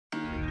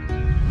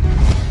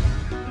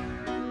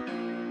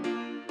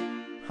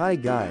Hi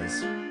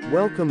guys,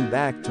 welcome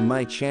back to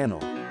my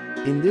channel.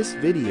 In this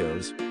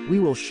videos, we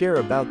will share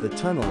about the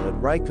tunnel at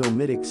Rajko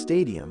Mitic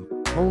Stadium,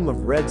 home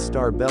of Red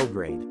Star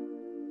Belgrade.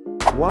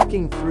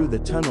 Walking through the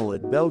tunnel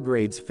at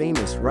Belgrade's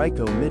famous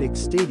Rajko Mitic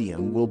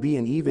Stadium will be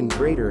an even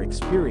greater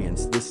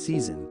experience this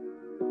season.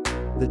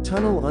 The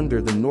tunnel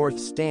under the north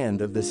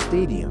stand of the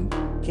stadium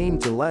came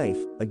to life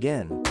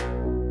again.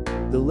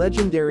 The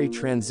legendary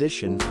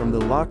transition from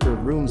the locker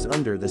rooms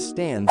under the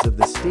stands of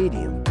the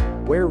stadium,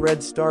 where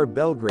Red Star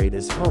Belgrade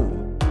is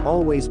home,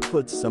 always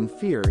puts some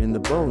fear in the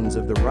bones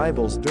of the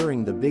rivals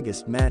during the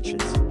biggest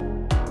matches.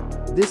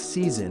 This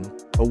season,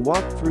 a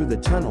walk through the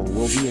tunnel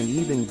will be an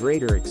even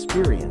greater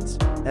experience,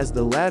 as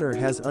the latter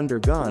has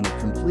undergone a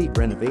complete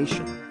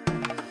renovation.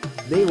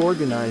 They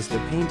organized the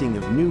painting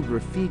of new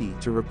graffiti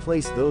to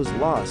replace those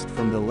lost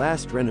from the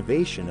last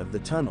renovation of the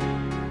tunnel.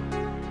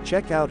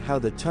 Check out how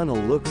the tunnel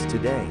looks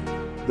today.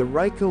 The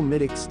Rajko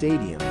Mitic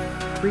Stadium,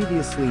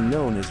 previously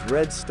known as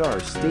Red Star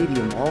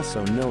Stadium,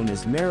 also known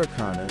as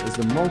Maracana, is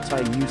a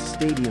multi-use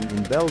stadium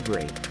in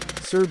Belgrade,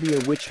 Serbia,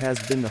 which has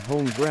been the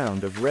home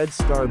ground of Red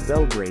Star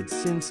Belgrade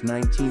since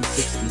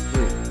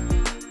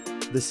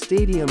 1963. The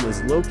stadium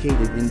is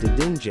located in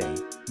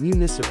Dedinje,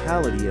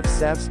 municipality of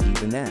Savski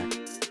Banat.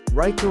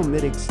 Rajko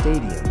Mitic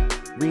Stadium,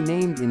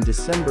 renamed in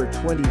December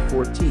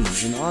 2014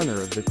 in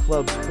honor of the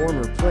club's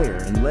former player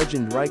and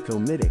legend Rajko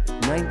Mitic,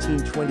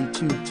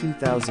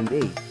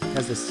 1922-2008,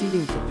 has a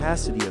seating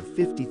capacity of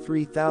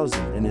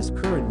 53,000 and is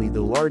currently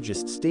the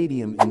largest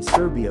stadium in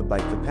Serbia by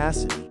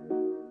capacity.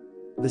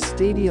 The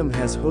stadium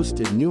has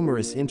hosted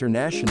numerous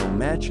international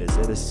matches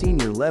at a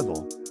senior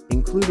level,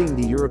 including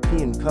the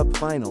European Cup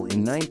final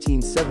in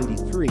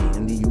 1973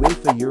 and the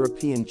UEFA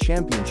European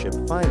Championship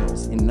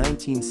finals in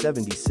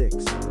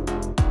 1976.